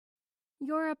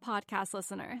You're a podcast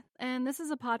listener, and this is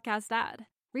a podcast ad.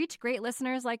 Reach great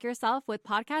listeners like yourself with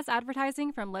podcast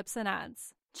advertising from Libsyn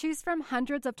Ads. Choose from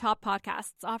hundreds of top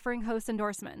podcasts offering host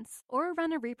endorsements, or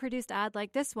run a reproduced ad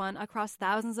like this one across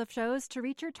thousands of shows to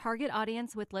reach your target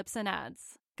audience with Libsyn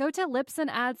Ads. Go to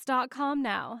libsynads.com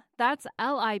now. That's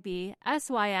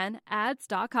LIBSYN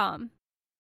ads.com.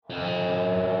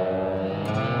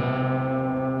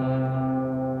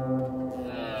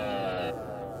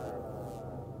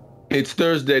 It's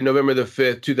Thursday, November the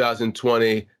 5th,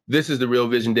 2020. This is the Real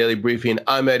Vision Daily Briefing.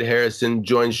 I'm Ed Harrison,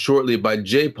 joined shortly by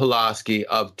Jay Pulaski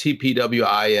of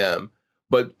TPWIM.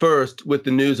 But first, with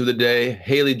the news of the day,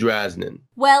 Haley Drasnin.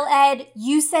 Well, Ed,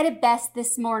 you said it best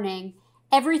this morning.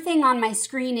 Everything on my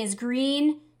screen is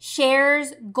green.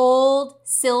 Shares, gold,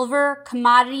 silver,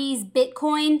 commodities,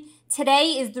 Bitcoin.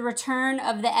 Today is the return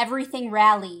of the everything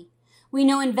rally. We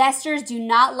know investors do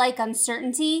not like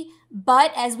uncertainty,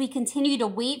 but as we continue to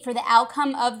wait for the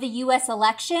outcome of the U.S.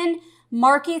 election,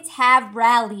 markets have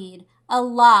rallied a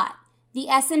lot. The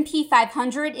S&P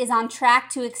 500 is on track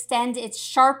to extend its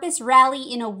sharpest rally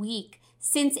in a week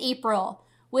since April,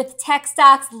 with tech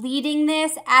stocks leading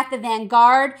this at the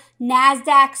vanguard,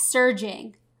 NASDAQ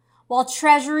surging. While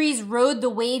treasuries rode the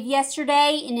wave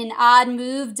yesterday in an odd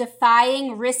move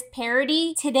defying risk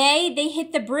parity, today they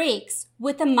hit the brakes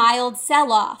with a mild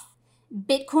sell-off.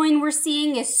 Bitcoin we're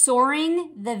seeing is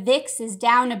soaring, the VIX is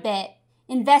down a bit.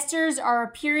 Investors are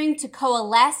appearing to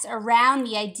coalesce around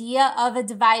the idea of a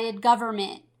divided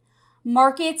government.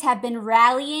 Markets have been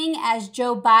rallying as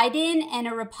Joe Biden and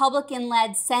a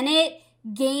Republican-led Senate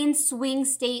gain swing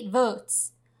state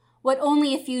votes. What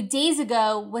only a few days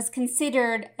ago was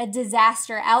considered a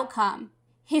disaster outcome.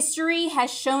 History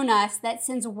has shown us that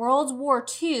since World War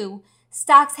II,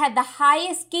 stocks had the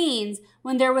highest gains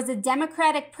when there was a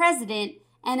Democratic president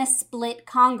and a split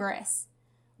Congress.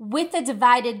 With a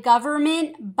divided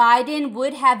government, Biden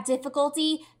would have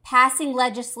difficulty passing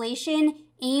legislation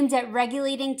aimed at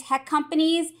regulating tech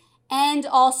companies and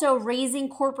also raising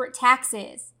corporate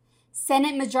taxes.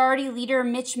 Senate Majority Leader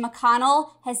Mitch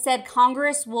McConnell has said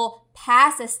Congress will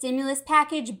pass a stimulus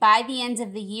package by the end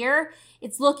of the year.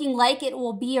 It's looking like it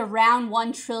will be around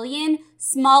 $1 trillion,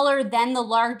 smaller than the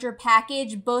larger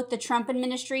package both the Trump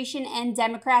administration and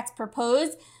Democrats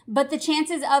proposed. But the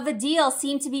chances of a deal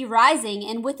seem to be rising.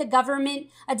 And with a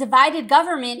divided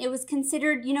government, it was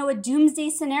considered, a doomsday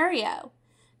scenario.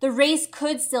 The race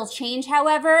could still change,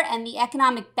 however, and the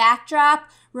economic backdrop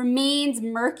remains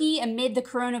murky amid the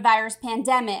coronavirus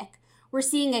pandemic. We're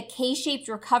seeing a K-shaped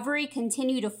recovery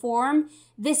continue to form.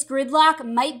 This gridlock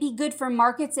might be good for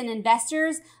markets and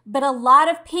investors, but a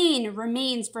lot of pain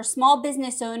remains for small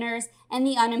business owners and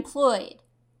the unemployed.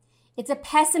 It's a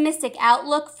pessimistic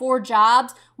outlook for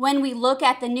jobs. When we look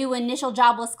at the new initial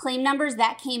jobless claim numbers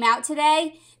that came out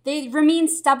today, they remain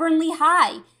stubbornly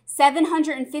high.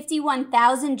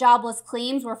 751,000 jobless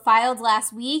claims were filed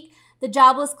last week. The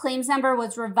jobless claims number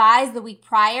was revised the week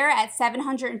prior at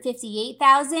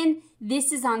 758,000.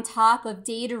 This is on top of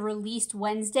data released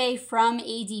Wednesday from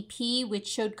ADP, which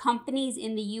showed companies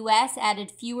in the U.S.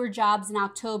 added fewer jobs in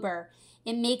October.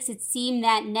 It makes it seem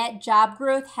that net job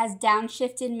growth has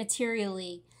downshifted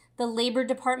materially. The Labor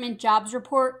Department jobs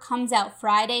report comes out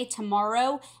Friday,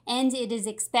 tomorrow, and it is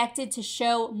expected to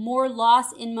show more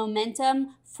loss in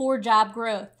momentum for job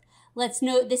growth. Let's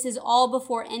note this is all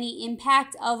before any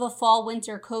impact of a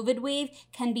fall-winter COVID wave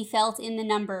can be felt in the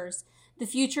numbers. The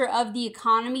future of the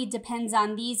economy depends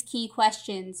on these key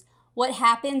questions. What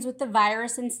happens with the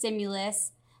virus and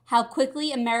stimulus? How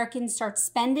quickly Americans start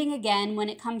spending again when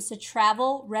it comes to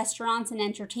travel, restaurants, and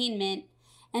entertainment?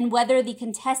 And whether the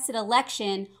contested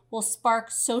election will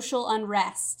spark social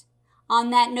unrest. On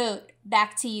that note,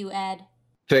 back to you, Ed.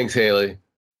 Thanks, Haley.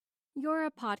 You're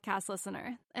a podcast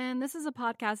listener, and this is a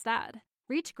podcast ad.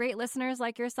 Reach great listeners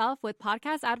like yourself with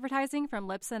podcast advertising from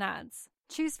Libsyn Ads.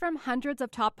 Choose from hundreds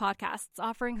of top podcasts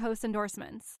offering host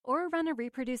endorsements, or run a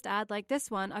reproduced ad like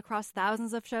this one across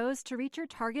thousands of shows to reach your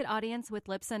target audience with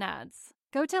Libsyn Ads.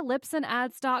 Go to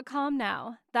libsynads.com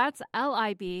now. That's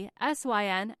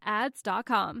LIBSYN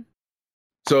ads.com.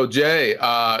 So, Jay,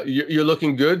 you're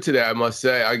looking good today, I must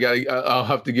say. I'll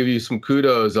have to give you some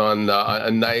kudos on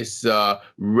a nice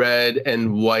red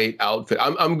and white outfit.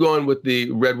 I'm going with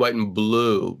the red, white, and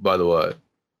blue, by the way.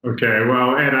 Okay,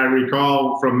 well, and I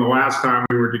recall from the last time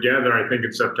we were together, I think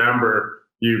in September,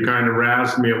 you kind of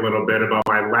razzed me a little bit about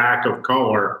my lack of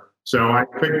color. So I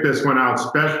picked this one out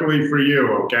specially for you,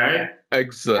 okay?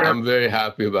 Excellent. I'm very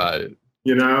happy about it.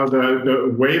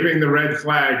 The waving the red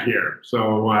flag here.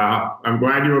 So I'm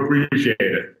glad you appreciate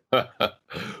it.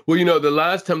 Well, the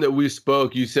last time that we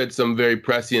spoke, you said some very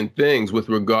prescient things with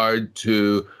regard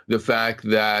to the fact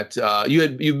that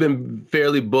you've been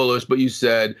fairly bullish, but you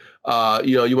said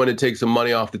you want to take some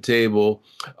money off the table,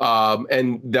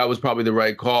 and that was probably the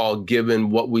right call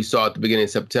given what we saw at the beginning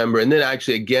of September, and then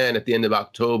actually again at the end of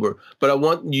October. But I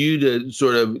want you to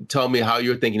sort of tell me how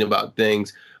you're thinking about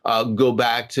things. Go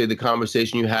back to the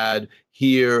conversation you had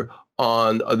here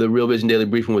on the Real Vision Daily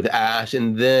Briefing with Ash,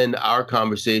 and then our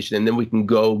conversation, and then we can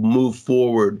move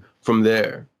forward from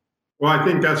there. Well, I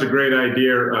think that's a great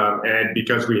idea, Ed,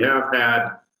 because we have had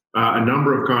a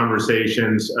number of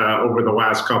conversations over the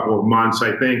last couple of months.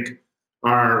 I think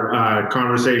our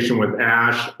conversation with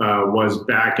Ash was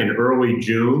back in early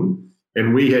June,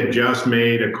 and we had just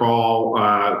made a call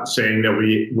saying that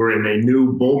we were in a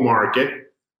new bull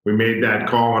market. We made that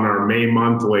call on our May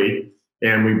monthly.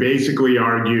 And we basically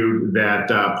argued that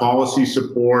policy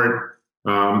support,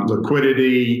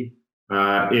 liquidity,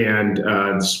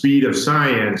 and speed of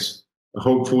science,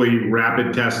 hopefully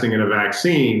rapid testing and a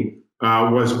vaccine,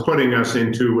 was putting us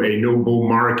into a new bull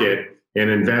market,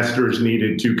 and investors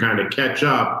needed to kind of catch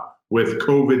up with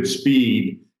COVID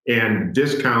speed and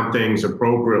discount things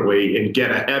appropriately and get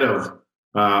ahead of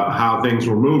how things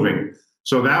were moving.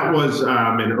 So that was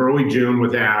in early June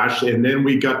with Ash, and then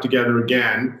we got together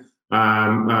again.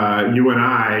 You and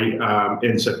I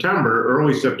in September,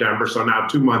 early September, so now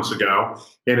 2 months ago.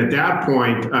 And at that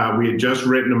point, we had just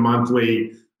written a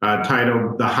monthly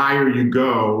titled, "The Higher You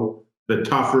Go, the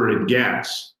Tougher It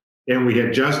Gets." And we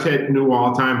had just hit new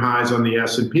all-time highs on the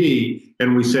S&P.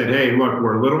 And we said, hey, look,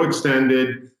 we're a little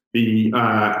extended. The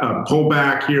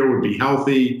pullback here would be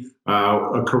healthy.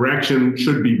 A correction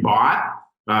should be bought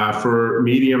for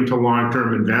medium to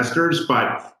long-term investors,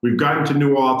 but we've gotten to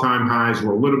new all-time highs.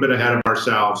 We're a little bit ahead of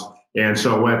ourselves, and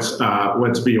so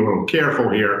let's be a little careful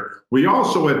here. We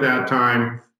also at that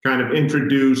time kind of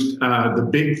introduced the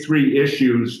big three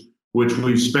issues which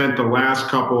we've spent the last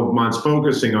couple of months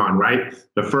focusing on, right?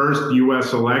 The first,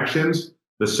 U.S. elections,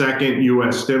 the second,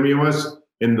 U.S. stimulus,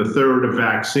 and the third, a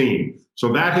vaccine.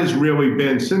 So that has really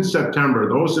been, since September,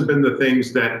 those have been the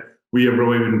things that we have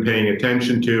really been paying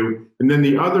attention to. And then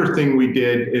the other thing we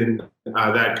did in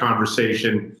that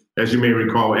conversation, as you may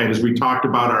recall, Ed, is we talked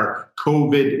about our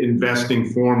COVID investing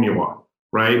formula,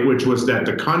 right? Which was that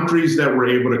the countries that were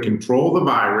able to control the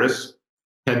virus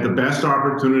had the best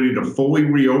opportunity to fully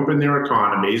reopen their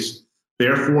economies,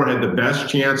 therefore had the best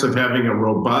chance of having a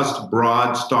robust,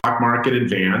 broad stock market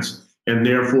advance, and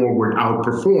therefore would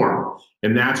outperform.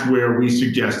 And that's where we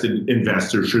suggested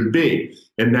investors should be.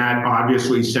 And that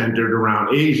obviously centered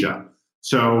around Asia.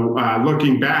 So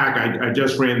looking back, I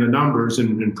just ran the numbers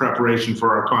in preparation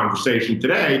for our conversation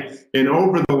today. And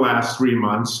over the last 3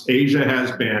 months, Asia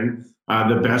has been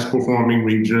the best performing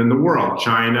region in the world.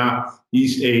 China,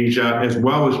 East Asia, as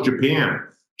well as Japan.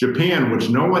 Japan, which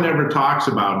no one ever talks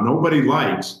about, nobody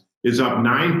likes, is up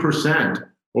 9%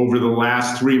 over the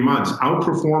last 3 months,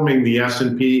 outperforming the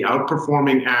S&P,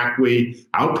 outperforming ACWI,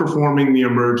 outperforming the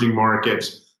emerging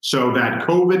markets. So that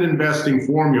COVID investing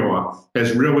formula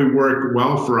has really worked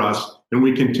well for us, and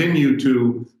we continue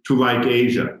to like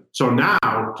Asia. So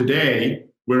now, today,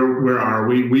 where are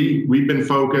we? We've been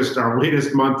focused, our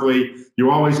latest monthly, you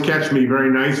always catch me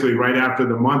very nicely right after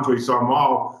the monthly, so I'm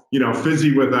all,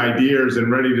 fizzy with ideas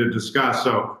and ready to discuss.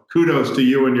 So kudos to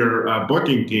you and your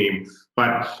booking team.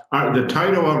 But the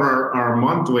title of our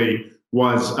monthly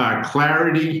was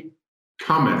Clarity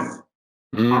Cometh,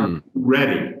 Are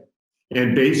Ready?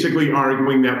 And basically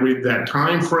arguing that that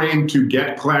time frame to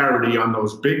get clarity on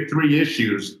those big three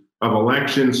issues of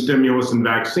election, stimulus, and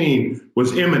vaccine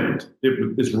was imminent.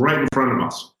 It is right in front of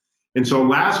us. And so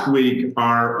last week,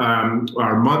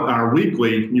 our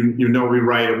weekly, we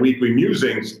write a weekly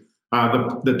musings.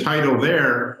 The title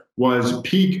there was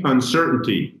Peak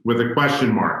Uncertainty with a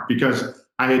question mark, because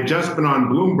I had just been on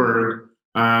Bloomberg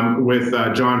with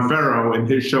John Ferro and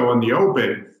his show on the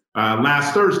Open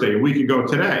last Thursday, a week ago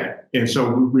today. And so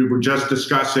we were just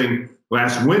discussing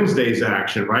last Wednesday's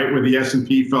action, right, where the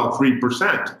S&P fell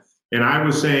 3%. And I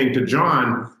was saying to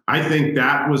John, I think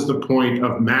that was the point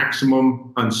of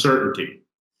maximum uncertainty.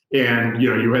 And,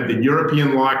 you had the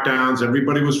European lockdowns.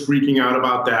 Everybody was freaking out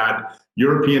about that.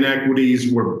 European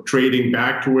equities were trading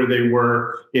back to where they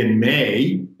were in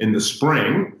May, in the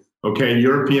spring. Okay,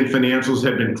 European financials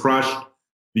had been crushed.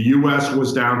 The U.S.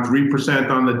 was down 3%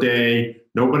 on the day.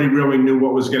 Nobody really knew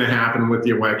what was going to happen with the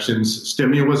elections.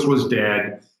 Stimulus was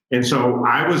dead. And so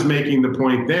I was making the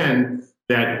point then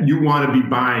that you want to be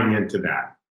buying into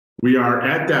that. We are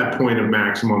at that point of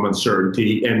maximum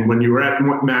uncertainty. And when you're at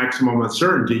maximum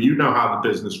uncertainty, you know how the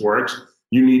business works.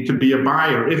 You need to be a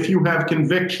buyer if you have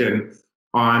conviction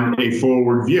on a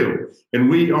forward view. And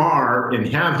we are and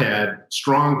have had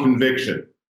strong conviction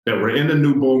that we're in a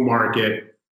new bull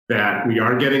market, that we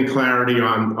are getting clarity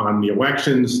on the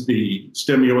elections, the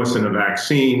stimulus, and the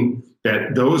vaccine,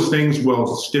 that those things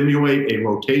will stimulate a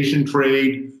rotation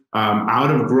trade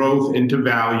out of growth into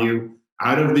value,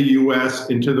 out of the U.S.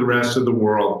 into the rest of the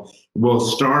world, will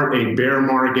start a bear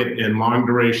market in long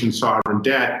duration sovereign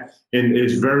debt, and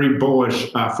is very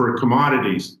bullish for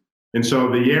commodities. And so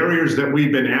the areas that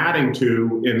we've been adding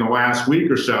to in the last week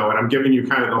or so, and I'm giving you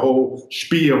kind of the whole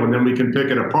spiel and then we can pick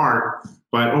it apart,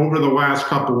 but over the last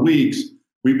couple of weeks,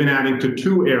 we've been adding to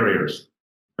two areas.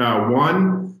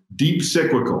 One, deep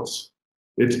cyclicals.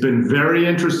 It's been very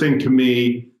interesting to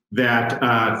me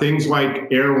that things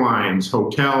like airlines,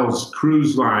 hotels,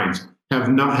 cruise lines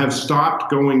have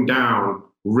stopped going down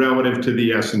relative to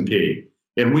the S&P.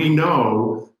 And we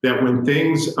know that when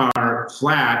things are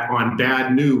flat on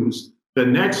bad news, the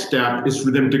next step is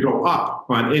for them to go up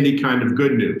on any kind of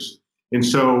good news. And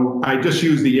so I just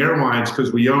use the airlines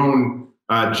because we own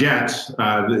Jets,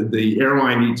 the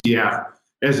airline ETF,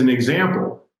 as an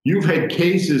example. You've had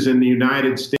cases in the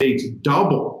United States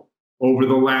double over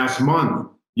the last month,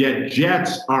 yet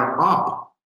Jets are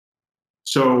up.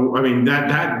 So, I mean,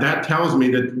 that tells me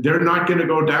that they're not going to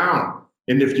go down.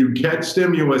 And if you get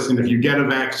stimulus and if you get a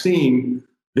vaccine,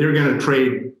 they're going to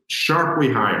trade sharply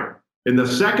higher. And the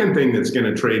second thing that's going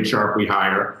to trade sharply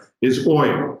higher is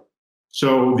oil.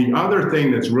 So the other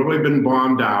thing that's really been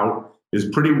bombed out, is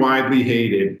pretty widely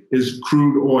hated, is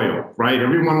crude oil, right?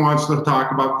 Everyone wants to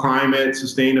talk about climate,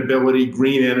 sustainability,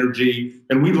 green energy,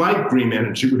 and we like green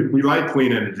energy. We like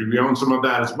clean energy. We own some of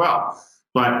that as well.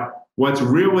 But what's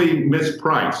really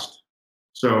mispriced,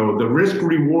 so the risk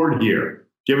reward here,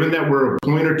 given that we're a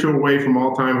point or two away from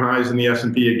all-time highs in the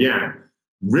S&P again,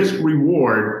 risk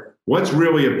reward, what's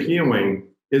really appealing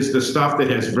is the stuff that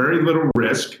has very little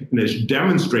risk and is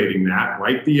demonstrating that,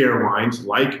 like the airlines,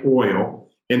 like oil,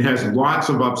 and has lots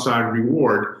of upside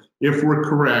reward if we're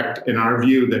correct in our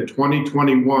view that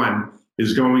 2021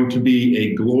 is going to be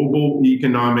a global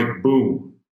economic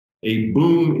boom, a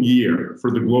boom year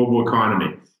for the global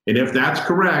economy. And if that's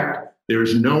correct,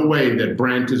 there's no way that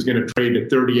Brent is going to trade at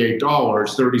 $38,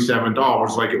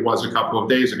 $37 like it was a couple of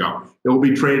days ago. It'll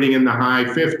be trading in the high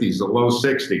 50s, the low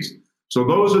 60s. So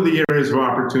those are the areas of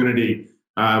opportunity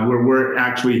where we're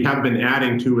actually have been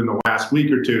adding to in the last week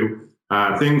or two,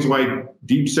 things like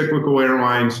deep cyclical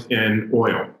airlines and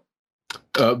oil.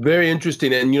 Very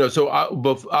interesting. And, so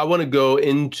I want to go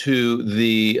into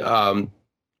the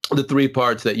three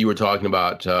parts that you were talking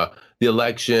about, the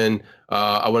election.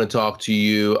 I want to talk to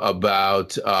you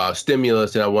about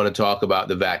stimulus, and I want to talk about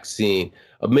the vaccine.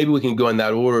 Maybe we can go in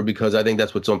that order because I think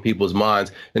that's what's on people's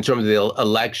minds in terms of the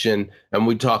election. And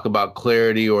we talk about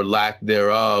clarity or lack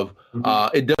thereof.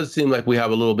 It does seem like we have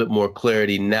a little bit more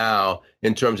clarity now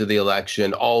in terms of the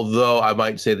election, although I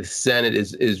might say the Senate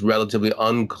is relatively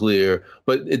unclear.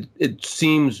 But it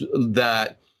seems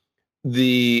that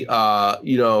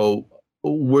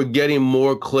we're getting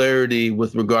more clarity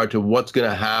with regard to what's going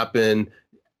to happen,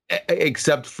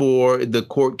 except for the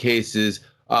court cases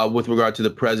with regard to the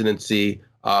presidency,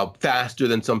 faster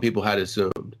than some people had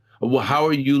assumed. Well, how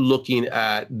are you looking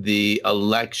at the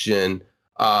election,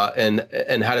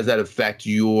 and how does that affect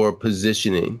your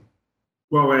positioning?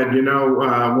 Well, Ed,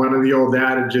 one of the old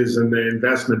adages in the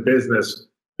investment business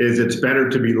is it's better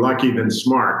to be lucky than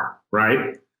smart,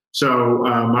 right? So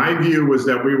my view was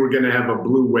that we were going to have a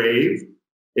blue wave,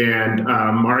 and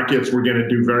markets were going to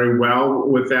do very well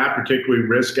with that, particularly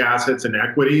risk assets and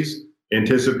equities,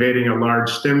 anticipating a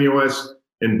large stimulus,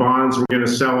 and bonds were going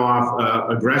to sell off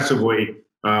aggressively,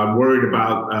 worried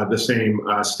about the same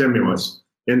stimulus.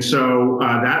 And so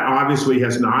that obviously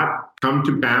has not come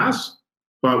to pass,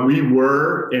 but we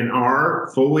were and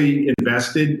are fully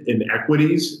invested in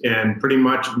equities and pretty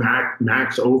much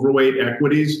max overweight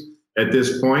equities at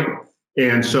this point.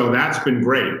 And so that's been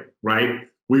great, right?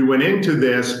 We went into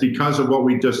this because of what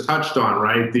we just touched on,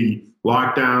 right? The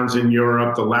lockdowns in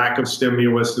Europe, the lack of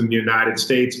stimulus in the United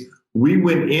States. We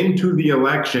went into the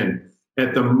election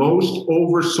at the most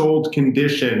oversold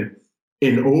condition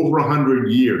in over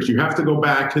 100 years. You have to go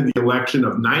back to the election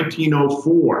of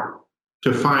 1904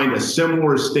 to find a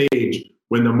similar stage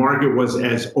when the market was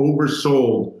as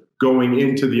oversold going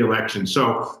into the election.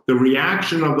 So the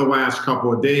reaction of the last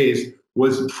couple of days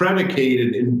was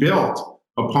predicated and built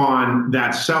upon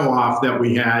that sell-off that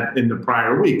we had in the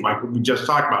prior week. Like we just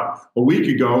talked about, a week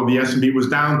ago, the S&P was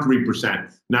down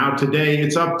 3%. Now today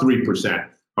it's up 3%.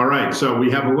 All right, so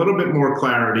we have a little bit more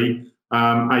clarity.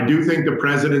 I do think the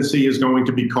presidency is going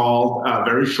to be called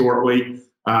very shortly.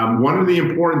 One of the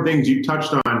important things you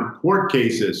touched on, court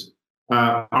cases.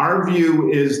 Our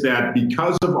view is that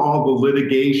because of all the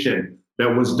litigation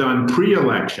that was done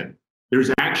pre-election, there's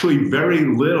actually very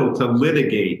little to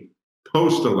litigate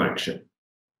post-election,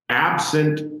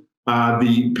 absent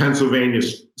the Pennsylvania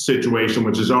situation,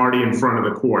 which is already in front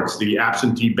of the courts, the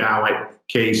absentee ballot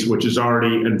case, which is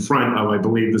already in front of, I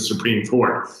believe, the Supreme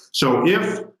Court. So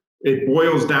if it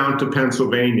boils down to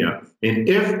Pennsylvania, and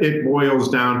if it boils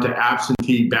down to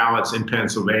absentee ballots in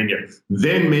Pennsylvania,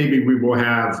 then maybe we will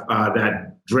have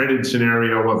that dreaded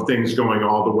scenario of things going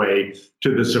all the way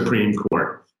to the Supreme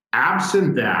Court.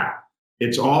 Absent that,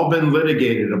 it's all been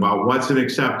litigated about what's an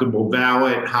acceptable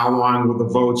ballot, how long will the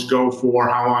votes go for,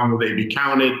 how long will they be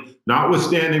counted,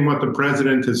 notwithstanding what the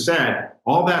president has said.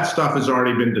 All that stuff has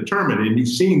already been determined, and you've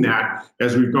seen that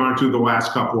as we've gone through the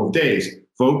last couple of days.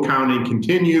 Vote counting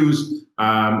continues.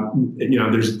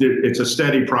 It's a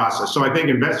steady process. So I think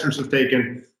investors have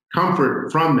taken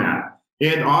comfort from that.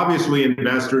 And obviously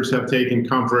investors have taken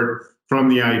comfort from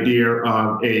the idea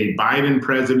of a Biden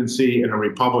presidency and a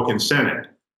Republican Senate,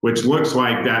 which looks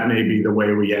like that may be the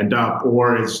way we end up.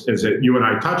 Or as you and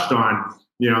I touched on,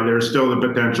 there's still the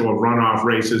potential of runoff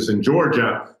races in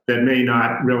Georgia that may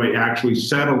not really actually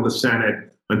settle the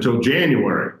Senate until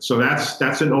January. So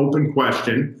that's an open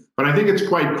question. But I think it's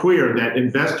quite clear that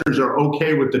investors are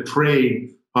okay with the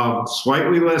trade of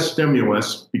slightly less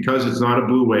stimulus, because it's not a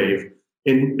blue wave,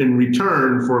 in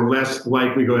return for less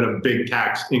likelihood of big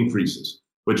tax increases,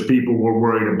 which people were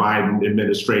worried a Biden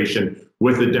administration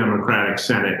with the Democratic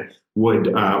Senate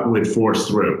would force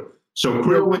through. So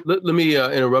clearly, let me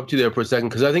interrupt you there for a second,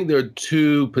 because I think there are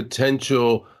two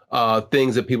potential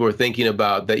things that people are thinking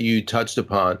about that you touched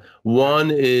upon.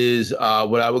 One is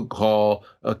what I would call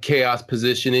a chaos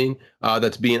positioning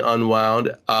that's being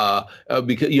unwound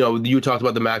because, you talked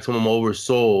about the maximum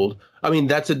oversold. I mean,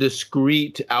 that's a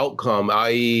discrete outcome,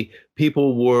 i.e.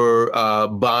 people were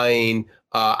buying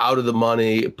out of the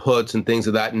money puts and things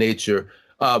of that nature.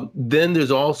 Then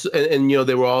there's also, and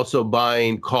they were also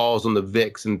buying calls on the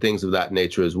VIX and things of that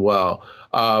nature as well.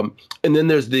 And then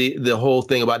there's the whole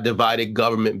thing about divided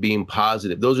government being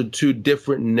positive. Those are two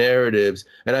different narratives.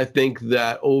 And I think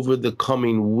that over the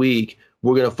coming week,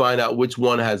 we're going to find out which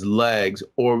one has legs,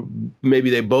 or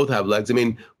maybe they both have legs. I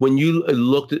mean, when you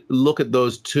look at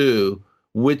those two,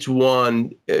 which one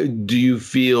do you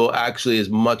feel actually is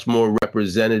much more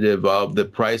representative of the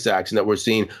price action that we're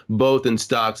seeing both in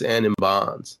stocks and in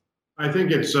bonds? I think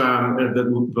it's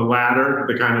the latter,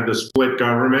 the kind of the split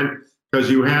government, because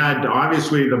you had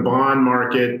obviously the bond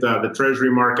market, the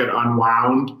treasury market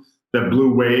unwound, the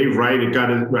blue wave, right?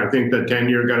 I think the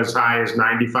 10-year got as high as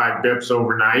 95 bips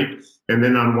overnight, and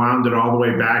then unwound it all the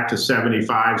way back to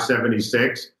 75,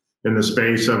 76 in the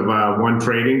space of one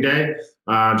trading day.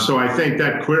 So I think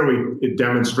that clearly it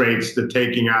demonstrates the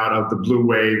taking out of the blue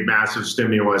wave massive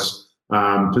stimulus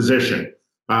position.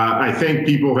 I think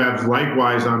people have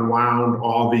likewise unwound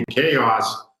all the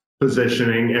chaos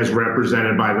positioning as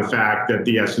represented by the fact that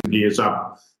the S&P is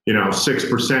up,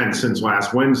 6% since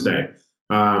last Wednesday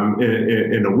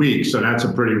in a week. So that's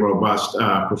a pretty robust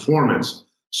performance.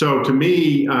 So to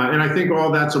me, and I think all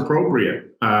that's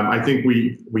appropriate. I think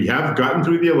we have gotten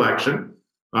through the election.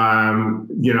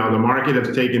 The market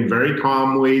has taken very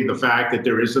calmly the fact that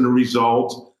there isn't a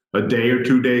result a day or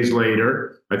 2 days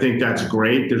later. I think that's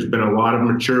great. There's been a lot of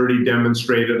maturity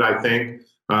demonstrated, I think,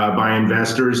 by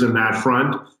investors in that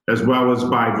front, as well as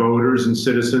by voters and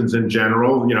citizens in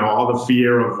general. All the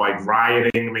fear of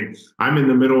rioting. I mean, I'm in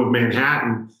the middle of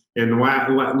Manhattan, and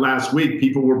last week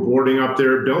people were boarding up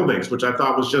their buildings, which I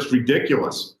thought was just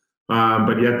ridiculous.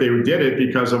 But yet they did it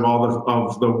because of all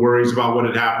of the worries about what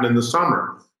had happened in the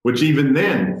summer, which even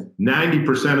then,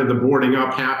 90% of the boarding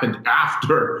up happened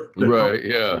after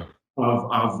the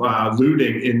of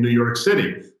looting in New York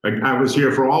City. I was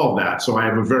here for all of that, so I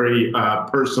have a very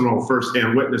personal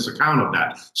firsthand witness account of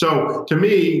that. So to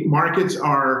me, markets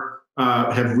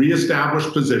have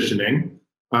reestablished positioning.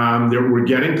 We're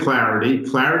getting clarity.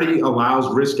 Clarity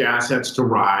allows risk assets to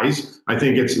rise. I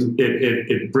think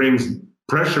it brings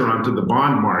pressure onto the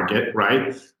bond market,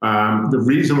 right? The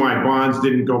reason why bonds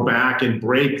didn't go back and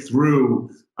break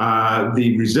through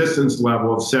the resistance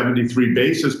level of 73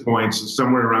 basis points,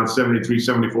 somewhere around 73,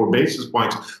 74 basis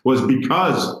points, was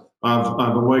because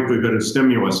of the likelihood of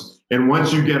stimulus. And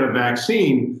once you get a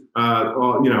vaccine,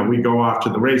 we go off to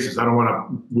the races. I don't want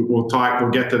to, we'll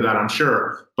get to that, I'm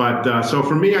sure. But so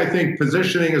for me, I think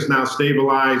positioning is now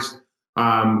stabilized.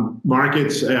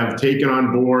 Markets have taken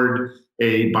on board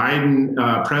a Biden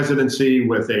presidency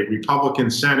with a Republican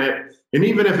Senate. And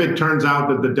even if it turns out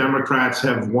that the Democrats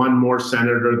have one more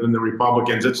senator than the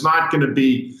Republicans, it's not going to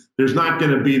be there's not going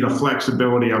to be the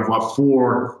flexibility of a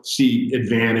 4-seat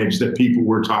advantage that people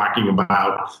were talking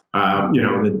about,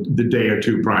 the day or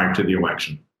two prior to the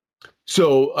election.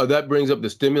 So that brings up the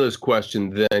stimulus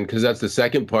question then, because that's the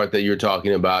second part that you're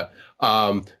talking about.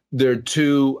 There are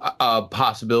two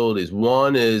possibilities.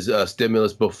 One is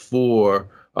stimulus before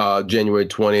January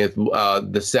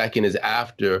 20th. The second is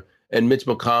after. And Mitch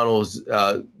McConnell's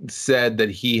said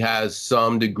that he has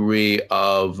some degree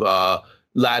of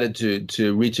latitude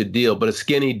to reach a deal, but a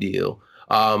skinny deal.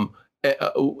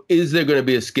 Is there going to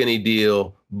be a skinny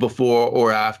deal before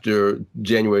or after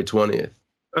January 20th?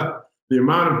 The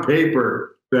amount of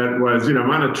paper that was,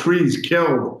 amount of trees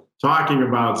killed talking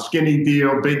about skinny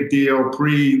deal, big deal,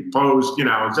 pre, post,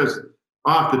 it's just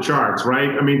off the charts,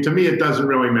 right? I mean, to me, it doesn't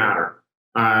really matter.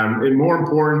 And more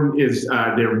important is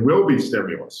there will be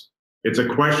stimulus. It's a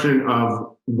question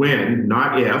of when,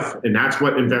 not if, and that's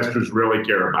what investors really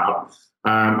care about.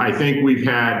 I think we've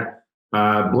had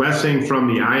blessing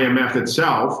from the IMF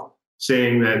itself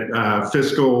saying that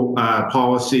fiscal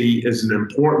policy is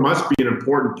must be an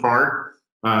important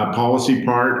policy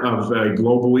part of a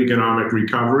global economic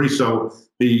recovery. So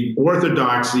the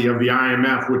orthodoxy of the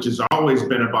IMF, which has always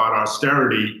been about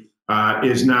austerity,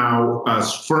 is now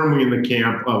firmly in the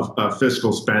camp of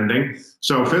fiscal spending.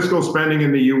 So fiscal spending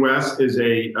in the U.S. is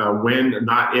a when,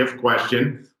 not if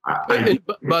question. By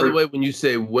the way, when you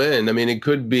say when, I mean,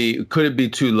 could it be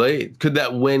too late? Could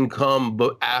that when come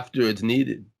but after it's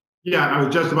needed? Yeah, I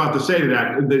was just about to say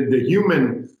that. The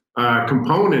human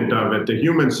component of it, the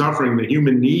human suffering, the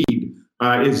human need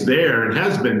is there and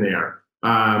has been there.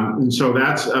 And so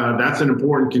that's an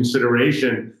important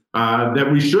consideration that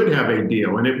we should have a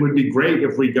deal. And it would be great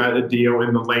if we got a deal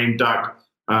in the lame duck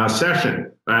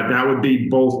session. That would be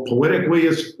both politically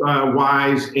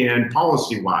wise and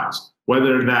policy wise.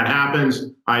 Whether that happens,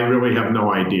 I really have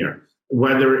no idea.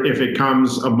 Whether if it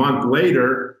comes a month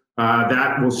later,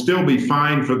 that will still be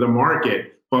fine for the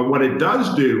market. But what it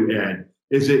does do, Ed,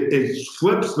 is it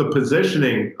flips the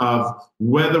positioning of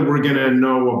whether we're going to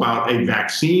know about a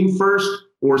vaccine first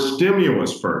or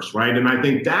stimulus first, right? And I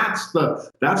think that's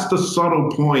the subtle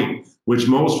point which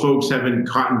most folks haven't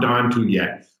cottoned on to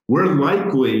yet. We're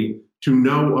likely to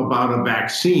know about a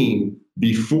vaccine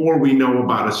before we know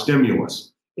about a stimulus.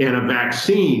 And a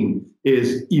vaccine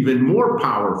is even more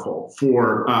powerful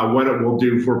for what it will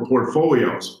do for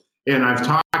portfolios. And I've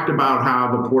talked about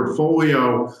how the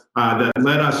portfolio that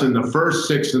led us in the first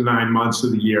 6 to 9 months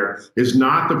of the year is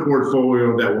not the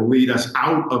portfolio that will lead us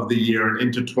out of the year and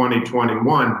into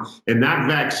 2021. And that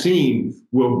vaccine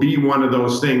will be one of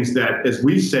those things that, as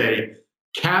we say,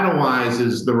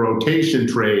 catalyzes the rotation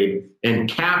trade and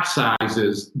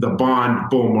capsizes the bond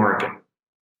bull market.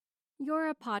 You're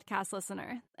a podcast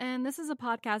listener, and this is a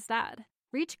podcast ad.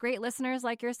 Reach great listeners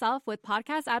like yourself with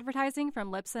podcast advertising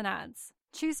from Libsyn Ads.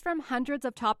 Choose from hundreds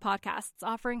of top podcasts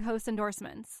offering host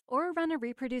endorsements, or run a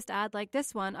reproduced ad like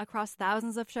this one across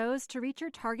thousands of shows to reach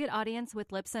your target audience with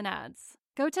Libsyn Ads.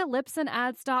 Go to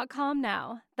libsynads.com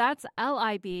now. That's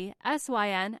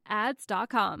LIBSYN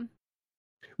ads.com.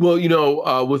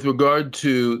 Well, with regard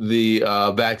to the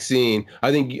vaccine,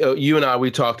 I think you and I,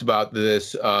 we talked about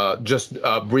this just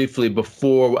briefly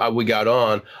before we got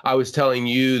on. I was telling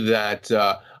you that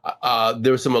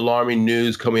there was some alarming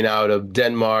news coming out of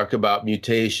Denmark about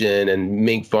mutation and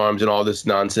mink farms and all this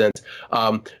nonsense.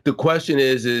 The question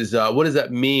is what does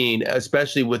that mean,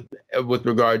 especially with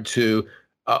regard to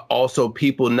also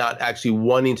people not actually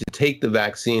wanting to take the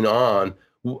vaccine on,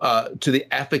 to the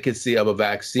efficacy of a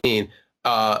vaccine?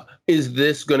 Is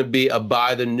this going to be a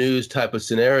buy the news type of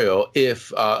scenario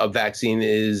if a vaccine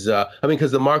is,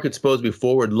 because the market's supposed to be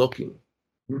forward looking.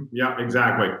 Yeah,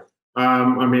 exactly.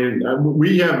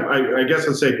 We have, I guess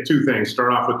I'll say two things,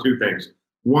 start off with two things.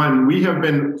 One, we have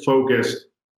been focused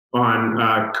on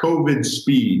COVID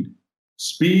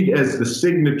speed as the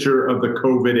signature of the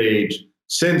COVID age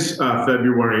since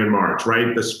February and March,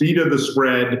 right? The speed of the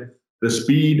spread, the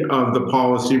speed of the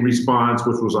policy response,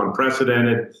 which was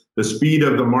unprecedented, the speed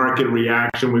of the market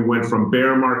reaction. We went from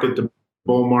bear market to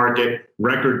bull market,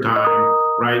 record time,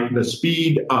 right? The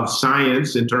speed of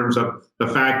science in terms of the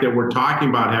fact that we're talking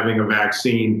about having a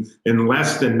vaccine in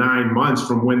less than 9 months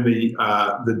from when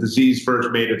the disease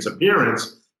first made its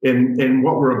appearance. And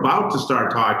what we're about to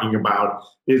start talking about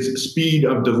is speed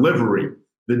of delivery,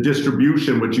 the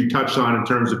distribution, which you touched on in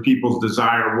terms of people's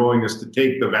desire, willingness to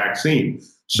take the vaccine.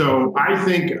 So I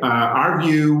think our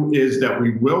view is that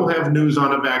we will have news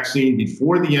on a vaccine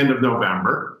before the end of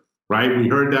November, right? We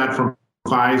heard that from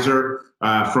Pfizer,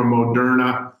 from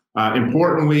Moderna.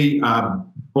 Importantly,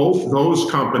 both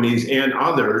those companies and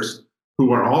others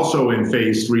who are also in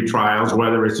phase 3 trials,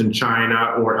 whether it's in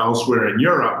China or elsewhere in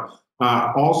Europe,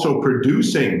 also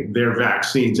producing their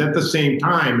vaccines at the same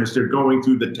time as they're going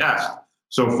through the test.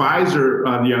 So Pfizer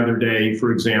the other day,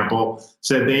 for example,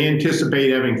 said they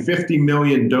anticipate having 50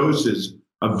 million doses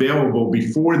available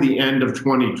before the end of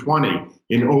 2020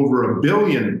 and over 1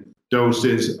 billion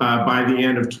doses by the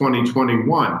end of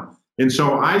 2021. And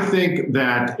so I think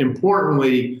that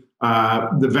importantly,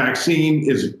 the vaccine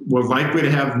we're likely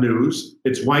to have news.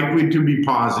 It's likely to be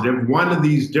positive. One of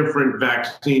these different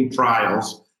vaccine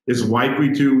trials is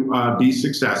likely to be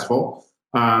successful.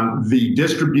 The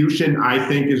distribution, I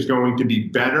think, is going to be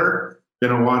better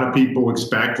than a lot of people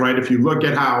expect, right? If you look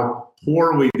at how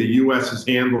poorly the U.S. has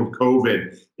handled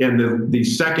COVID and the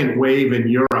second wave in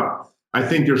Europe, I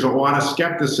think there's a lot of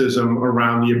skepticism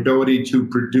around the ability to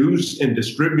produce and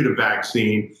distribute a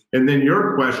vaccine. And then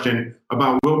your question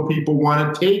about will people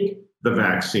want to take the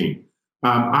vaccine?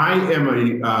 I am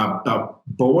a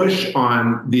bullish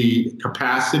on the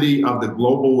capacity of the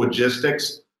global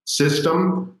logistics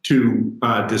system to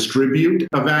distribute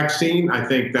a vaccine. I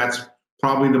think that's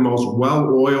probably the most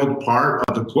well-oiled part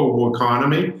of the global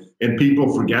economy, and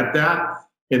people forget that.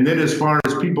 And then as far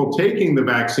as people taking the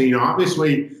vaccine,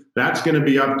 obviously, that's going to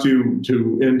be up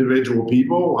to individual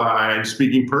people. And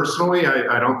speaking personally,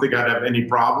 I don't think I'd have any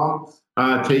problem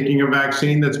taking a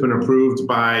vaccine that's been approved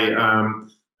by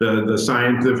the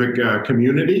scientific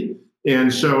community.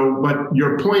 And so, but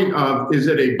your point of, is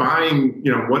it a buying,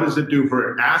 what does it do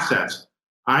for assets?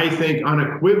 I think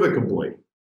unequivocally,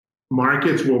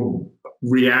 markets will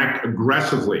react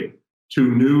aggressively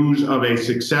to news of a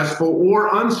successful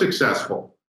or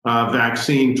unsuccessful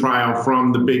vaccine trial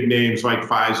from the big names like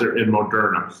Pfizer and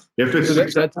Moderna. If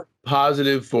it's that's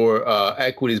positive for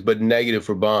equities, but negative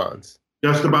for bonds.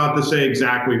 Just about to say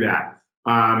exactly that.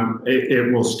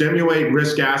 It will stimulate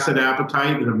risk asset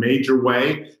appetite in a major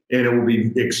way, and it will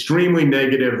be extremely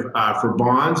negative for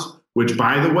bonds, which,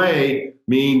 by the way,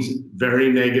 means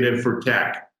very negative for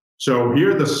tech. So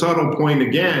here the subtle point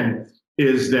again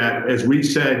is that, as we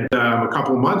said a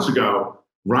couple of months ago,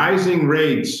 rising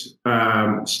rates,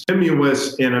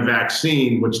 stimulus, and a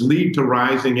vaccine, which lead to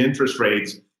rising interest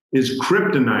rates, is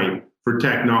kryptonite for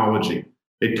technology.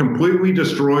 It completely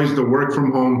destroys the work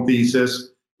from home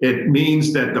thesis. It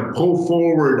means that the pull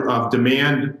forward of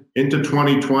demand into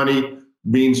 2020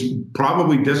 means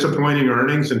probably disappointing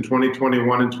earnings in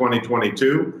 2021 and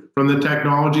 2022 from the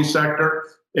technology sector.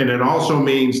 And it also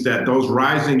means that those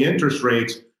rising interest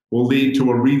rates will lead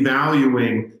to a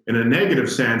revaluing in a negative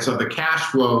sense of the cash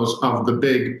flows of the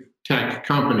big tech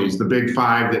companies, the big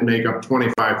five that make up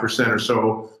 25% or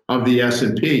so of the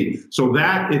S&P. So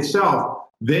that itself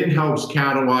then helps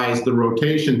catalyze the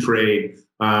rotation trade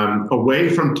away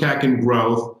from tech and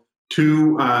growth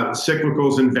to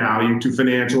cyclicals and value, to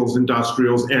financials,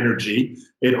 industrials, energy.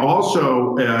 It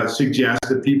also suggests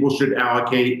that people should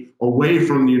allocate away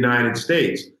from the United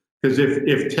States. Because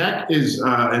if tech is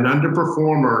an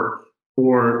underperformer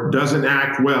or doesn't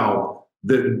act well,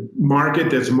 the market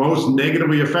that's most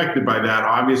negatively affected by that,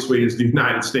 obviously, is the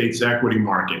United States equity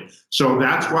market. So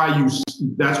that's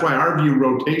why our view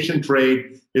rotation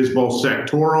trade is both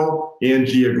sectoral and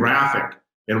geographic.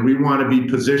 And we want to be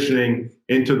positioning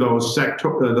into those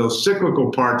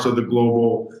cyclical parts of the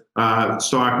global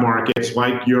stock markets,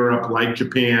 like Europe, like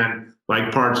Japan,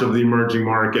 like parts of the emerging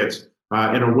markets,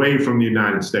 and away from the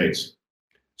United States.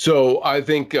 So I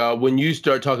think when you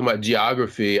start talking about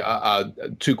geography,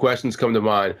 two questions come to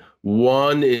mind.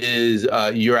 One is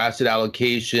your asset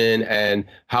allocation and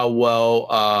how well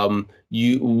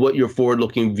what your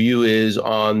forward-looking view is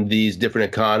on these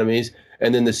different economies.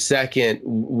 And then the second,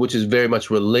 which is very much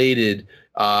related,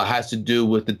 has to do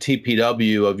with the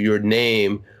TPW of your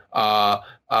name.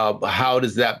 How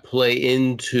does that play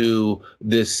into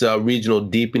this regional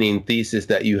deepening thesis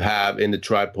that you have in the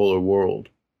tripolar world?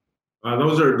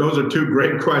 Those are two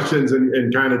great questions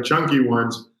and kind of chunky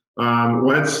ones.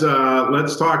 Let's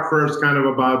talk first kind of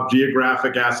about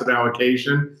geographic asset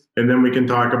allocation, and then we can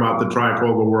talk about the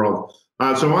tripolar world.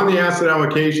 So on the asset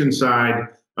allocation side,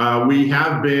 we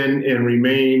have been and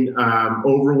remain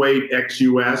overweight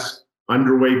ex-US,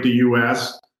 underweight the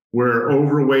US. We're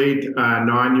overweight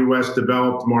non-US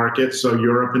developed markets, so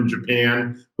Europe and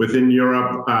Japan. Within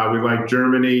Europe, we like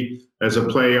Germany as a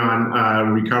play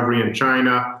on recovery in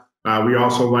China. We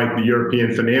also like the European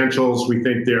financials. We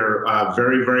think they're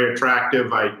very, very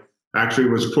attractive. I actually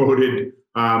was quoted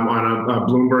on a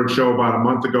Bloomberg show about a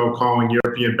month ago calling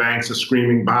European banks a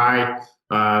screaming buy.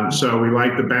 So we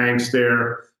like the banks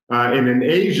there. And in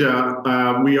Asia,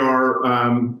 we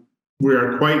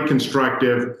are quite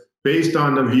constructive based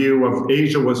on the view of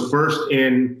Asia was first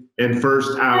in and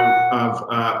first out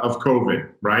of COVID,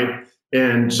 right?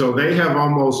 And so they have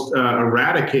almost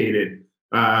eradicated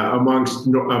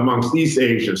amongst East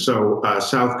Asia, so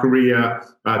South Korea,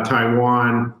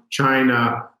 Taiwan,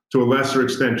 China, to a lesser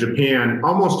extent Japan,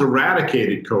 almost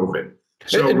eradicated COVID.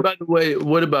 So, and by the way,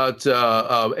 what about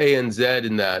ANZ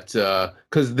in that?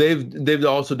 Because they've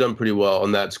also done pretty well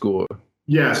on that score.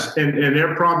 Yes, and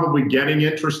they're probably getting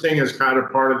interesting as kind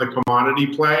of part of the commodity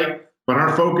play, but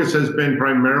our focus has been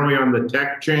primarily on the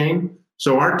tech chain.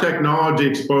 So our technology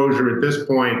exposure at this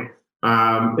point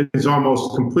is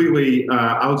almost completely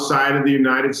outside of the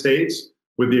United States,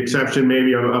 with the exception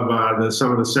maybe of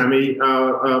some of the semi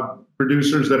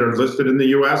producers that are listed in the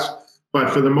U.S.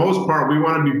 But for the most part, we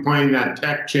want to be playing that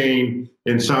tech chain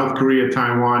in South Korea,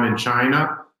 Taiwan, and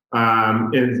China,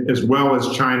 as well as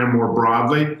China more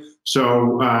broadly.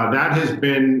 So that has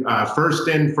been first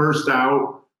in, first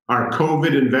out. Our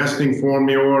COVID investing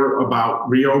formula about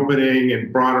reopening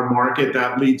and broader market,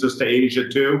 that leads us to Asia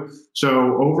too.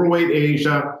 So overweight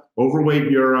Asia, overweight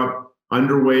Europe,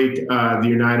 underweight the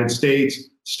United States,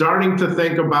 starting to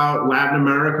think about Latin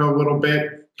America a little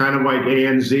bit, kind of like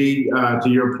ANZ, to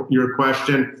your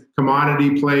question,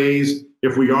 commodity plays.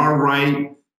 If we are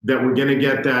right that we're going to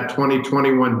get that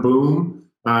 2021 boom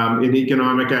in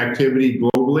economic activity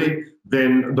globally,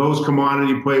 then those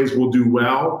commodity plays will do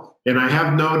well. And I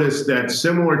have noticed that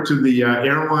similar to the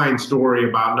airline story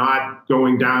about not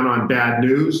going down on bad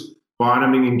news,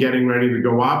 bottoming and getting ready to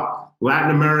go up, Latin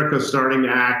America is starting to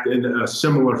act in a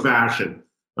similar fashion.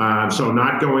 So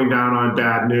not going down on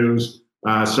bad news,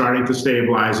 starting to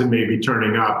stabilize and maybe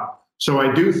turning up. So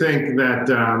I do think that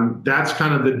that's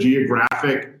kind of the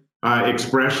geographic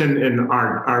expression, and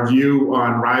our view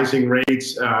on rising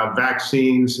rates,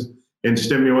 vaccines, and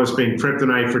stimulus being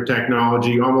kryptonite for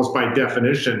technology, almost by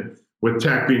definition, with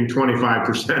tech being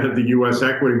 25% of the U.S.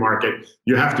 equity market,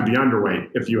 you have to be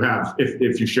underweight if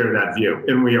you share that view,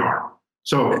 and we are.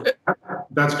 So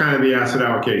that's kind of the asset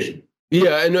allocation.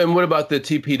 Yeah, and what about the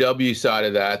TPW side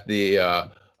of that?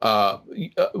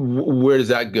 Where does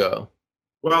that go?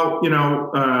 Well,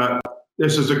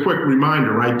 this is a quick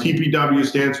reminder, right? TPW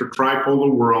stands for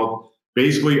Tripolar World.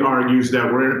 Basically argues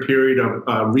that we're in a period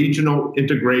of regional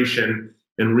integration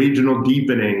and regional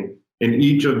deepening in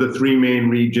each of the three main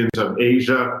regions of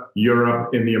Asia,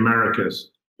 Europe, and the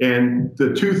Americas. And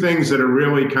the two things that are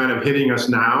really kind of hitting us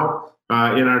now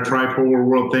in our tripolar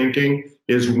world thinking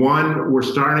is, one, we're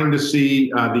starting to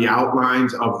see the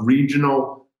outlines of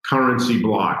regional currency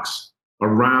blocks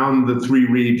around the three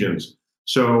regions.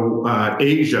 So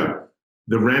Asia,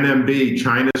 the renminbi,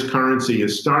 China's currency,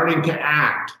 is starting to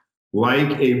act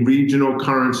like a regional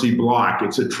currency block.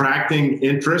 It's attracting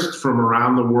interest from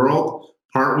around the world,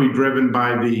 partly driven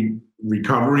by the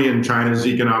recovery in China's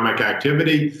economic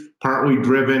activity, partly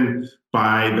driven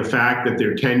by the fact that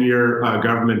their 10-year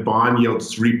government bond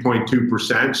yields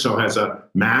 3.2%, so has a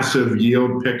massive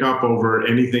yield pickup over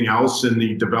anything else in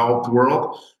the developed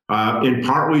world, and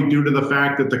partly due to the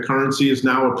fact that the currency is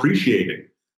now appreciating.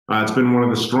 It's been one of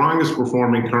the strongest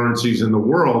performing currencies in the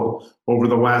world over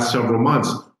the last several months,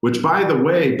 which, by the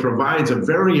way, provides a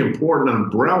very important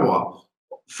umbrella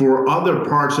for other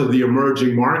parts of the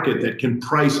emerging market that can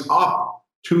price up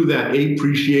to that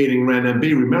appreciating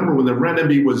renminbi. Remember, when the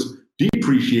renminbi was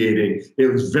depreciating, it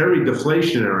was very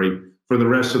deflationary for the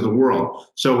rest of the world.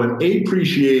 So an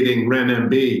appreciating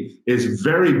renminbi is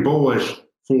very bullish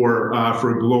for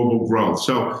global growth.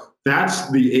 So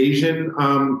that's the Asian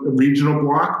regional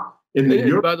bloc.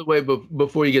 By the way,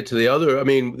 before you get to the other, I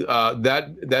mean,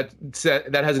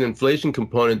 that has an inflation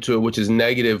component to it, which is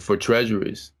negative for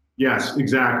treasuries. Yes,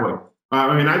 exactly. We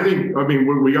could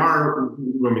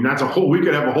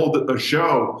have a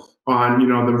show on,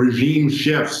 the regime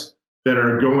shifts that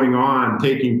are going on,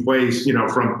 taking place,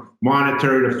 from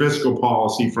monetary to fiscal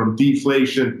policy, from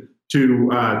deflation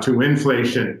to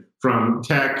inflation, from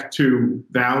tech to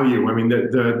value. I mean,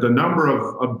 the number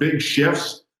of big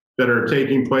shifts that are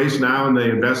taking place now in the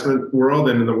investment world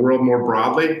and in the world more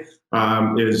broadly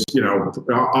is,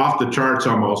 off the charts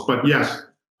almost. But yes,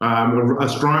 a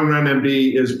strong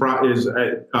renminbi is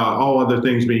all other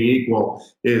things being equal,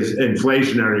 is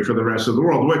inflationary for the rest of the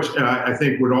world, which I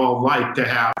think we'd all like to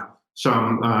have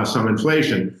some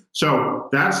inflation. So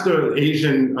that's the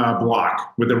Asian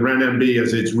bloc with the renminbi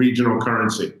as its regional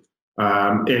currency.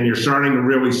 And you're starting to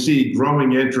really see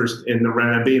growing interest in the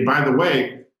renminbi. And by the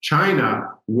way, China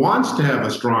wants to have a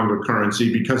stronger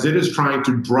currency because it is trying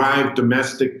to drive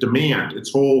domestic demand.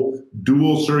 Its whole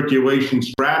dual circulation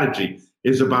strategy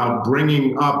is about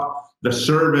bringing up the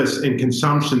service and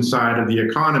consumption side of the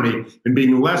economy and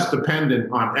being less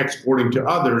dependent on exporting to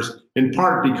others, in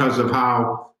part because of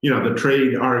how, the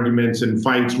trade arguments and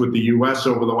fights with the US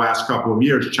over the last couple of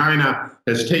years. China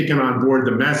has taken on board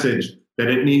the message that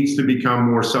it needs to become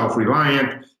more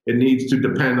self-reliant. It needs to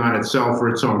depend on itself for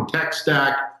its own tech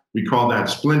stack. We call that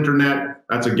splinternet.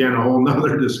 That's, again, a whole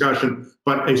nother discussion.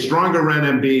 But a stronger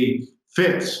RMB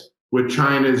fits with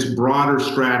China's broader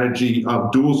strategy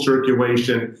of dual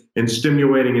circulation and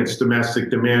stimulating its domestic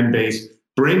demand base,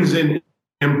 brings in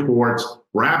imports,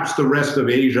 wraps the rest of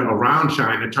Asia around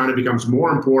China. China becomes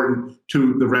more important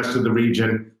to the rest of the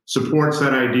region, supports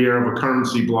that idea of a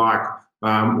currency bloc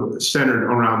centered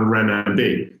around the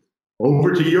RMB.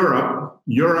 Over to Europe.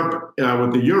 Europe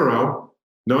with the euro,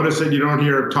 notice that you don't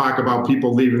hear talk about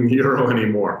people leaving the euro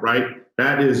anymore, right?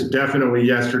 That is definitely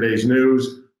yesterday's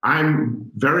news.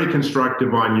 I'm very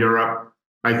constructive on Europe.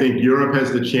 I think Europe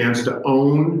has the chance to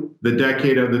own the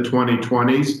decade of the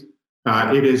 2020s.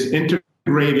 It is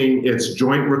integrating its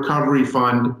joint recovery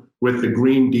fund with the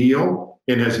Green Deal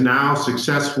and has now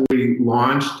successfully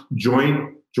launched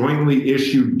jointly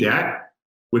issued debt,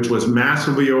 which was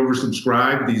massively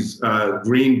oversubscribed, these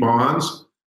green bonds.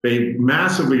 They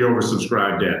massively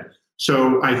oversubscribed debt.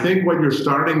 So I think what you're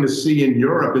starting to see in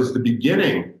Europe is the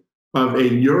beginning of a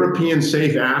European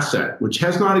safe asset, which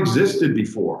has not existed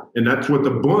before. And that's what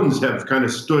the Bunds have kind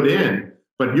of stood in.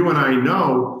 But you and I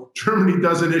know Germany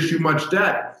doesn't issue much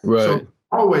debt. Right. So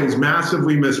always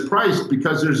massively mispriced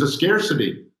because there's a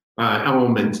scarcity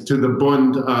element to the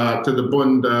Bund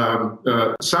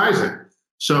sizing.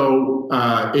 So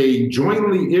a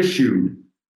jointly issued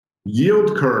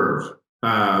yield curve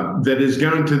that is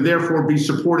going to therefore be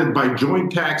supported by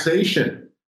joint taxation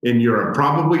in Europe,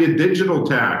 probably a digital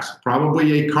tax,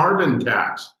 probably a carbon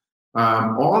tax.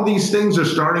 All these things are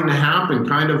starting to happen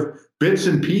kind of bits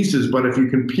and pieces, but if you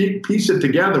can piece it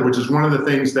together, which is one of the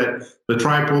things that the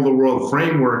Tripolar World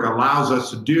Framework allows us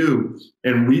to do,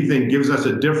 and we think gives us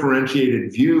a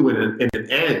differentiated view and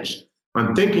an edge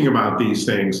on thinking about these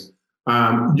things,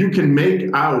 you can make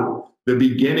out the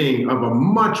beginning of a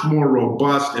much more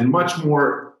robust and much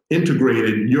more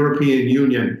integrated European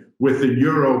Union, with the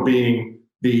euro being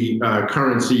the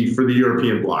currency for the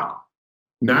European bloc.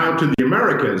 Now to the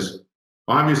Americas,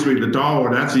 obviously the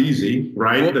dollar, that's easy,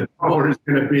 right? The dollar is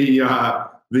going to be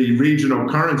the regional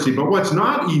currency. But what's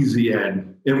not easy,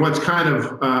 Ed, and what's kind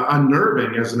of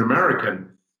unnerving as an American,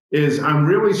 is I'm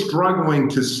really struggling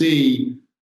to see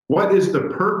what is the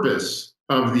purpose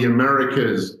of the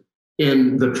Americas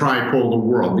in the tripolar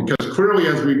world. Because clearly,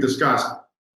 as we've discussed,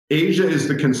 Asia is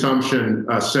the consumption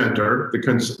center,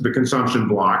 the consumption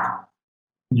bloc.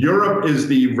 Europe is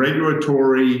the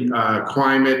regulatory,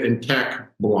 climate, and tech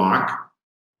bloc.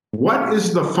 What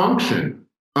is the function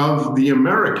of the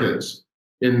Americas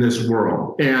in this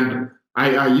world? And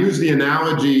I use the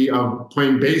analogy of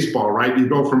playing baseball, right? You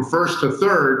go from first to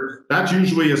third. That's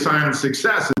usually a sign of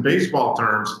success in baseball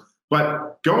terms.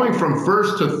 But going from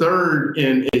first to third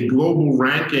in a global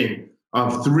ranking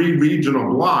of 3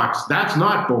 regional blocks, that's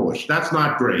not bullish. That's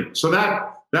not great. So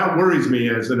that worries me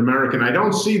as an American. I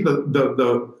don't see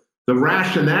the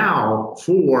rationale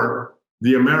for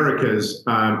the Americas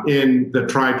in the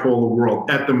tripolar world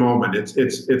at the moment.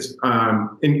 It's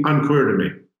unclear to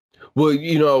me.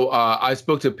 Well, I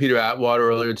spoke to Peter Atwater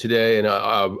earlier today in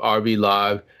RV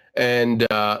Live, and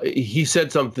he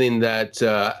said something that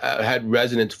had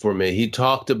resonance for me. He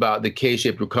talked about the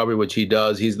K-shaped recovery, which he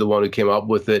does. He's the one who came up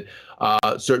with it.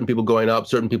 Certain people going up,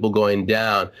 certain people going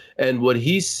down. And what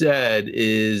he said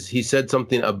is, he said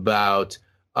something about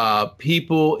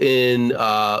people in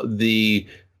the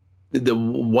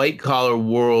white collar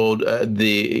world,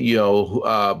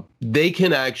 they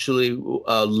can actually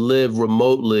live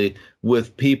remotely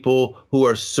with people who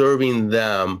are serving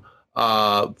them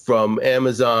from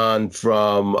Amazon,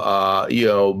 from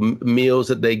meals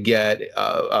that they get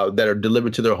that are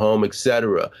delivered to their home,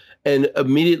 etc. And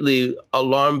immediately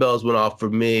alarm bells went off for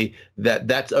me that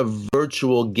that's a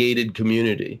virtual gated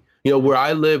community. Where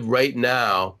I live right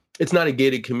now, it's not a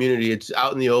gated community. It's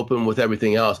out in the open with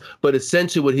everything else. But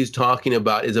essentially what he's talking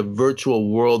about is a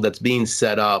virtual world that's being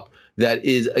set up that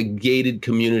is a gated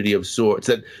community of sorts,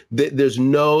 that there's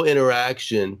no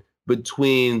interaction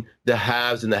between the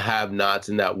haves and the have-nots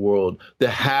in that world.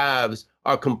 The haves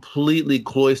are completely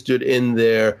cloistered in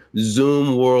their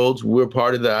Zoom worlds. We're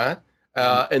part of that.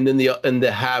 And then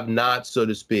the have-nots, so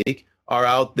to speak, are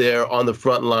out there on the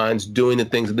front lines doing the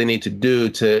things that they need to do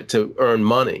to earn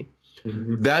money.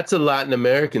 Mm-hmm. That's a Latin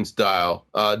American style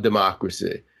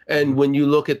democracy. And when you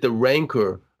look at the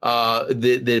rancor,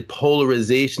 the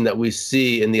polarization that we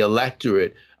see in the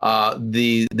electorate,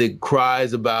 the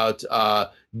cries about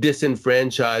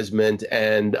disenfranchisement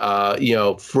and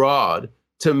fraud.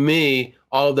 To me,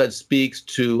 all of that speaks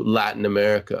to Latin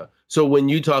America. So when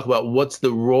you talk about what's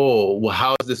the role, well,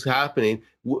 how is this happening?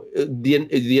 The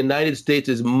United States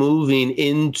is moving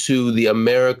into the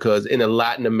Americas in a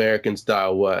Latin American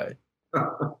style way.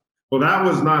 Well, that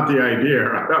was not the idea.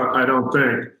 I don't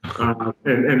think,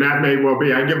 and that may well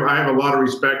be. I have a lot of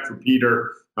respect for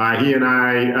Peter. He and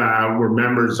I were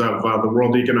members of the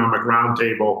World Economic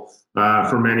Roundtable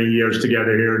for many years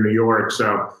together here in New York.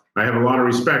 So I have a lot of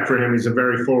respect for him. He's a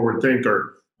very forward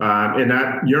thinker. And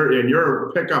that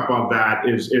your pickup of that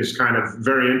is kind of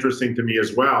very interesting to me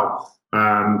as well.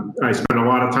 I spent a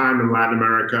lot of time in Latin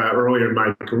America earlier in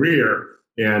my career,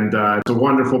 and it's a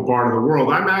wonderful part of the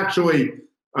world. I'm actually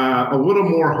a little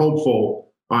more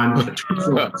hopeful on two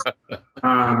fronts.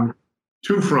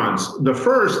 Two fronts. The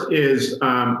first is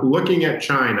looking at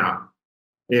China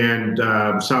and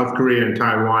South Korea and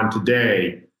Taiwan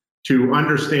today to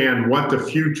understand what the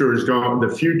future is going.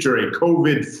 The future, a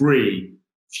COVID-free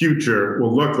future,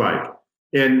 will look like.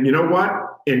 And you know what?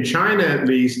 In China, at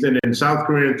least, and in South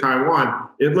Korea and Taiwan,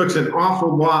 it looks an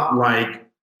awful lot like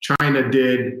China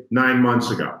did 9 months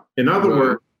ago. In other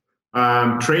words,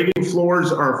 trading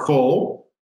floors are full,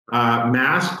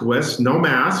 maskless, no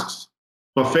masks.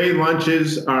 Buffet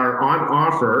lunches are on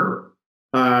offer.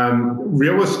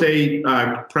 Real estate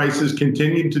prices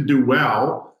continue to do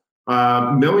well.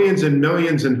 Millions and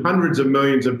millions and hundreds of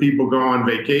millions of people go on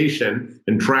vacation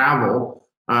and travel.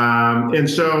 And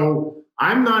so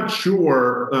I'm not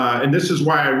sure, and this is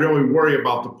why I really worry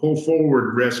about the pull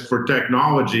forward risk for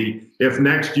technology. If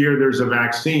next year there's a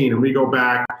vaccine and we go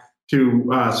back to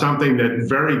something that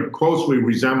very closely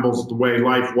resembles the way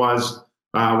life was,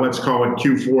 let's call it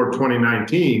Q4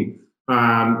 2019,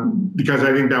 because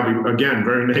I think that'll be, again,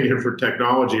 very negative for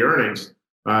technology earnings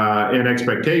and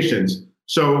expectations.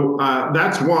 So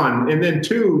that's one. And then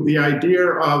two, the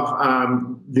idea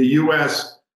of the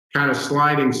U.S. kind of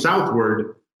sliding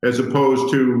southward as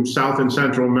opposed to South and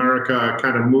Central America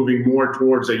kind of moving more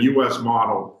towards a U.S.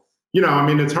 model. You know, I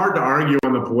mean, it's hard to argue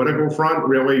on the political front,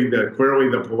 really. Clearly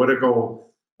the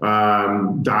political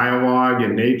dialogue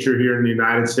and nature here in the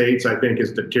United States, I think,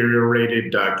 has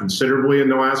deteriorated considerably in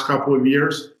the last couple of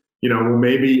years. You know, we'll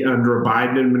maybe under a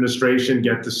Biden administration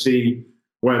get to see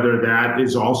whether that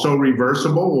is also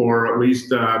reversible or at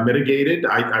least mitigated.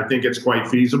 I think it's quite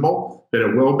feasible that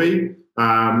it will be.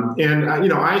 You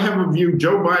know, I have a view.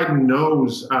 Joe Biden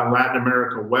knows Latin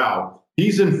America well.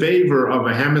 He's in favor of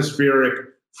a hemispheric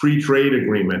free trade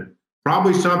agreement,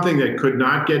 probably something that could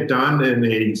not get done in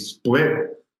a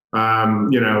split, a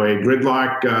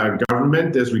gridlock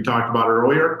government, as we talked about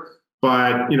earlier.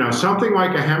 But, you know, something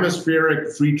like a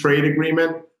hemispheric free trade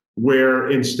agreement where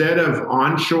instead of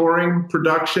onshoring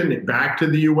production back to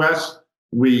the U.S.,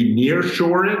 we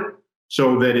nearshore it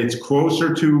so that it's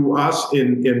closer to us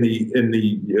in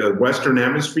the Western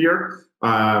Hemisphere.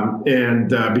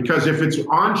 Because if it's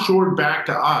onshored back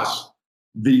to us,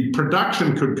 the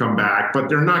production could come back, but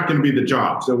they're not going to be the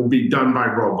jobs. It will be done by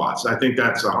robots. I think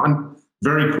that's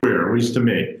very clear, at least to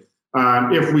me.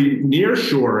 If we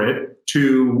nearshore it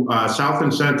to South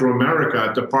and Central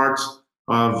America, to parts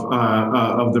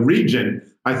of the region,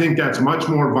 I think that's much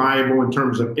more viable in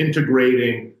terms of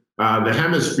integrating the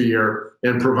hemisphere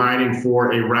and providing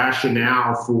for a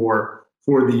rationale for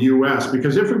the U.S.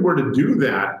 Because if we were to do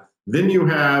that, then you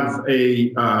have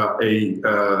a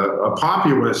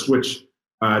populace which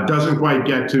doesn't quite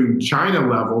get to China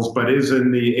levels, but is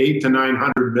in the 800 to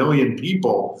 900 million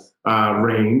people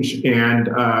range, and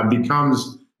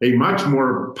becomes a much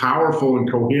more powerful and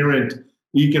coherent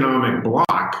economic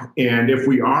bloc. And if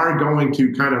we are going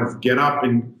to kind of get up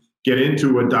and get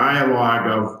into a dialogue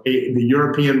of the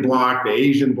European bloc, the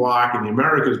Asian bloc, and the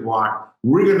Americas bloc,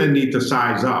 we're going to need to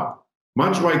size up,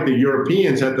 much like the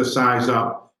Europeans had to size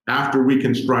up after we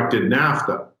constructed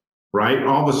NAFTA. Right?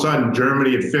 All of a sudden,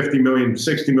 Germany had 50 million,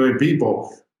 60 million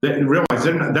people that realize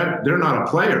they're not a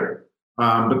player,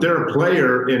 but they're a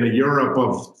player in a Europe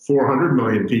of 400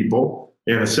 million people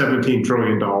and a $17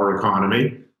 trillion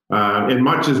economy. And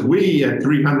much as we at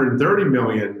 330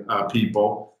 million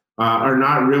people are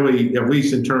not really, at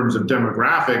least in terms of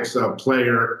demographics, a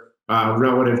player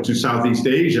relative to Southeast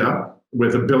Asia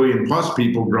with 1 billion plus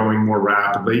people growing more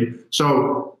rapidly.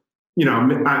 So, you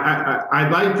know,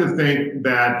 I'd like to think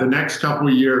that the next couple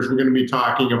of years, we're going to be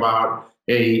talking about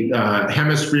a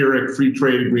hemispheric free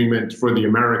trade agreement for the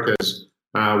Americas,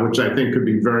 which I think could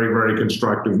be very, very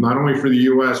constructive, not only for the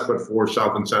U.S., but for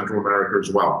South and Central America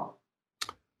as well.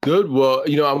 Good. Well,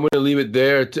 I'm going to leave it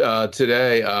there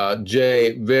today.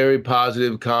 Jay, very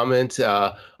positive comment.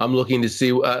 I'm looking to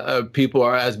see people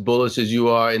are as bullish as you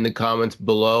are in the comments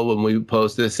below when we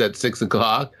post this at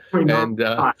 6:00. Come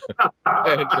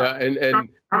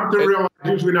to realize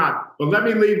usually not. But let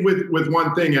me leave with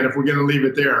one thing, and if we're going to leave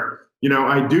it there,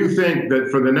 I do think that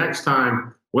for the next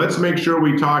time, let's make sure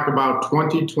we talk about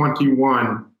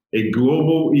 2021, a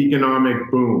global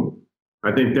economic boom.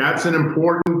 I think that's an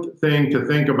important thing to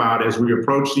think about as we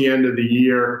approach the end of the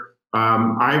year.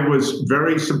 I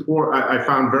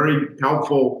found very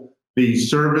helpful the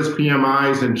service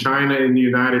PMIs in China and the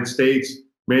United States,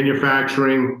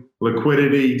 manufacturing,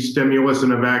 liquidity, stimulus,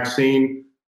 and a vaccine.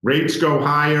 Rates go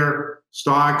higher,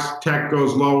 stocks, tech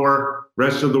goes lower,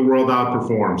 rest of the world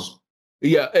outperforms.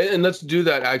 Yeah, and let's do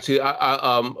that. Actually,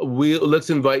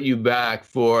 let's invite you back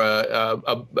for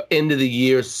a end of the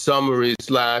year summary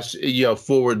 /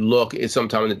 forward look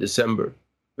sometime in December.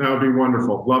 That would be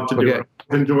wonderful. Love to do it.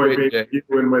 Enjoy being with you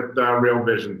and with Real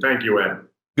Vision. Thank you, Ed.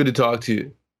 Good to talk to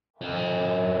you.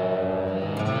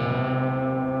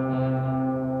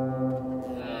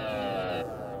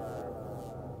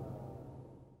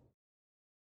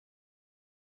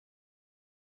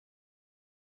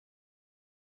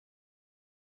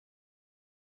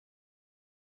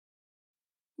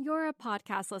 You're a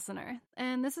podcast listener,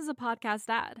 and this is a podcast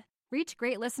ad. Reach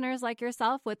great listeners like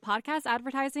yourself with podcast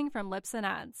advertising from Libsyn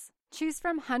Ads. Choose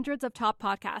from hundreds of top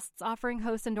podcasts offering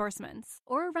host endorsements,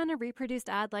 or run a reproduced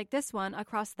ad like this one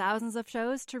across thousands of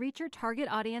shows to reach your target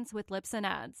audience with Libsyn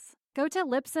Ads. Go to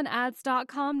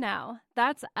libsynads.com now.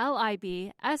 That's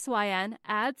LIBSYN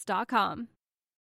ads.com.